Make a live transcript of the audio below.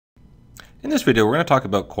In this video, we're going to talk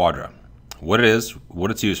about Quadra, what it is, what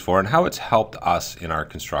it's used for, and how it's helped us in our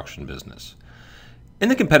construction business. In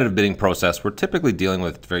the competitive bidding process, we're typically dealing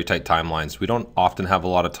with very tight timelines. We don't often have a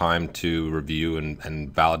lot of time to review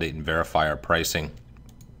and validate and verify our pricing.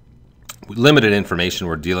 With limited information,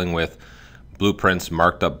 we're dealing with blueprints,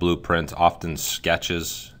 marked up blueprints, often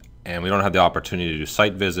sketches, and we don't have the opportunity to do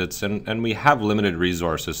site visits, and we have limited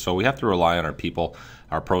resources, so we have to rely on our people,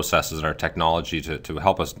 our processes, and our technology to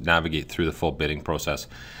help us navigate through the full bidding process.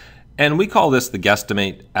 And we call this the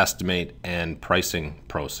guesstimate, estimate, and pricing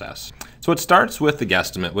process. So it starts with the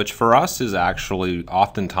guesstimate, which for us is actually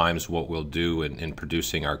oftentimes what we'll do in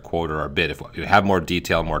producing our quote or our bid. If we have more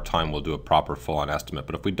detail, more time, we'll do a proper full-on estimate.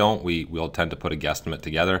 But if we don't, we'll tend to put a guesstimate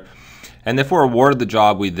together. And if we're awarded the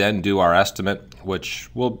job, we then do our estimate, which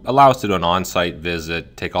will allow us to do an on-site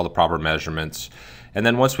visit, take all the proper measurements. And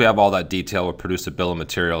then once we have all that detail, we'll produce a bill of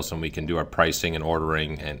materials and we can do our pricing and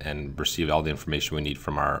ordering and receive all the information we need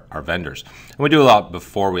from our vendors. And we do a lot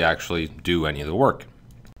before we actually do any of the work.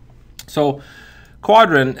 So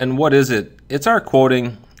Quadra, and what is it? It's our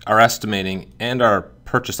quoting, our estimating, and our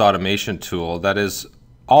purchase automation tool that is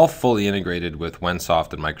all fully integrated with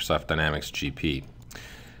Wensoft and Microsoft Dynamics GP.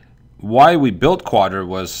 Why we built Quadra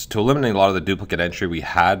was to eliminate a lot of the duplicate entry we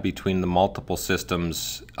had between the multiple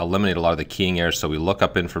systems, eliminate a lot of the keying errors, so we look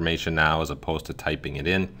up information now as opposed to typing it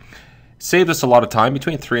in. Saved us a lot of time,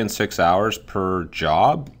 between 3 and 6 hours per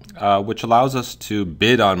job, which allows us to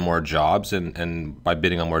bid on more jobs, and by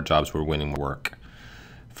bidding on more jobs, we're winning more work.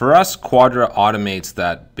 For us, Quadra automates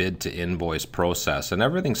that bid to invoice process, and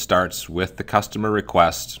everything starts with the customer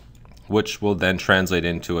request, which will then translate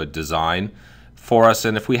into a design for us.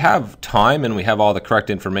 And if we have time and we have all the correct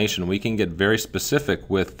information, we can get very specific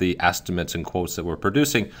with the estimates and quotes that we're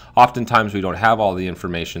producing. Oftentimes we don't have all the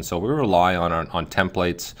information, so we rely on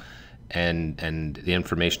templates and the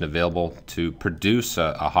information available to produce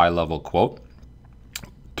a high-level quote.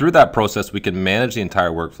 Through that process, we can manage the entire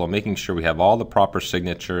workflow, making sure we have all the proper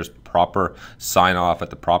signatures, proper sign-off at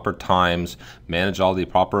the proper times, manage all the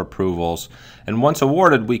proper approvals. And once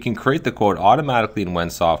awarded, we can create the quote automatically in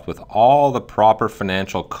Wensoft with all the proper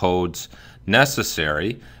financial codes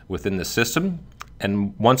necessary within the system.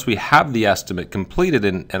 And once we have the estimate completed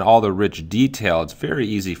and all the rich detail, it's very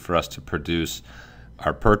easy for us to produce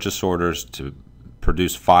our purchase orders, to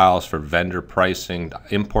produce files for vendor pricing,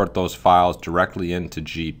 import those files directly into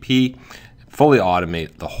GP, fully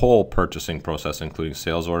automate the whole purchasing process, including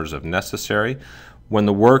sales orders if necessary. When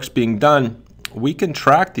the work's being done, we can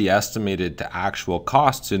track the estimated to actual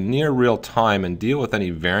costs in near real time and deal with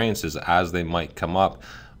any variances as they might come up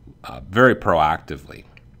very proactively.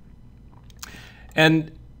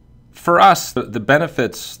 And for us, the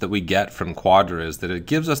benefits that we get from Quadra is that it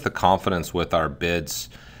gives us the confidence with our bids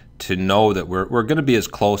to know that we're going to be as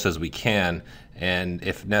close as we can, and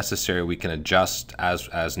if necessary we can adjust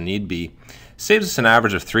as need be. Saves us an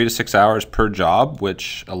average of 3 to 6 hours per job,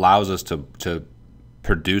 which allows us to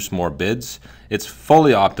produce more bids. It's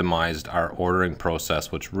fully optimized our ordering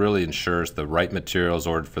process, which really ensures the right materials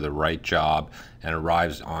ordered for the right job and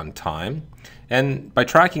arrives on time. And by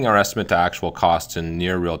tracking our estimate to actual costs in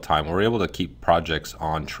near real time, we're able to keep projects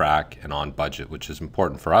on track and on budget, which is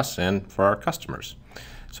important for us and for our customers.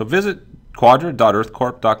 So visit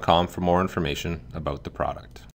quadra.earthcorp.com for more information about the product.